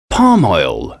Palm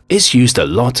oil is used a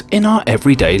lot in our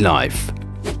everyday life.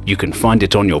 You can find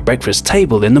it on your breakfast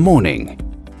table in the morning.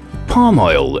 Palm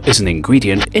oil is an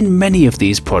ingredient in many of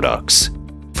these products.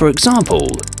 For example,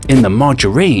 in the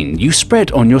margarine you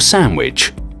spread on your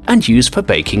sandwich and use for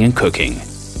baking and cooking.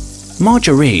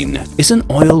 Margarine is an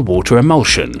oil-water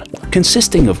emulsion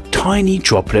consisting of tiny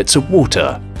droplets of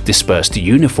water dispersed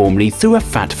uniformly through a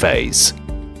fat phase.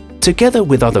 Together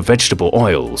with other vegetable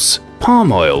oils,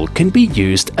 palm oil can be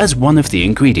used as one of the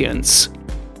ingredients.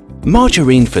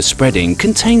 Margarine for spreading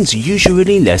contains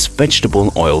usually less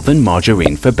vegetable oil than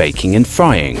margarine for baking and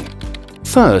frying.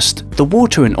 First, the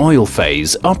water and oil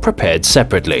phase are prepared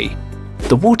separately.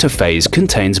 The water phase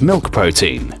contains milk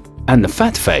protein, and the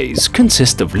fat phase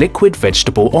consists of liquid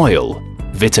vegetable oil,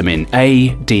 vitamin A,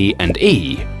 D and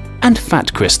E, and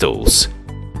fat crystals.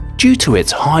 Due to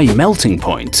its high melting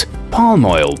point, palm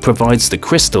oil provides the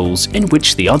crystals in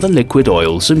which the other liquid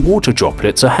oils and water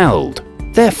droplets are held.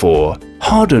 Therefore,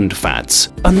 hardened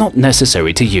fats are not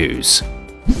necessary to use.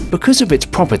 Because of its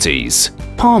properties,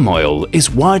 palm oil is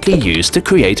widely used to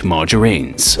create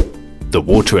margarines. The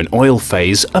water and oil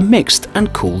phase are mixed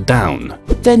and cooled down,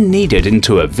 then kneaded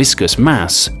into a viscous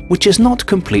mass which is not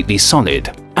completely solid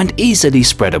and easily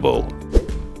spreadable.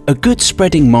 A good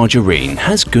spreading margarine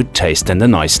has good taste and a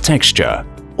nice texture,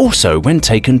 also when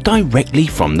taken directly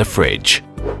from the fridge.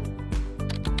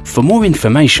 For more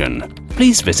information,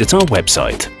 please visit our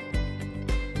website.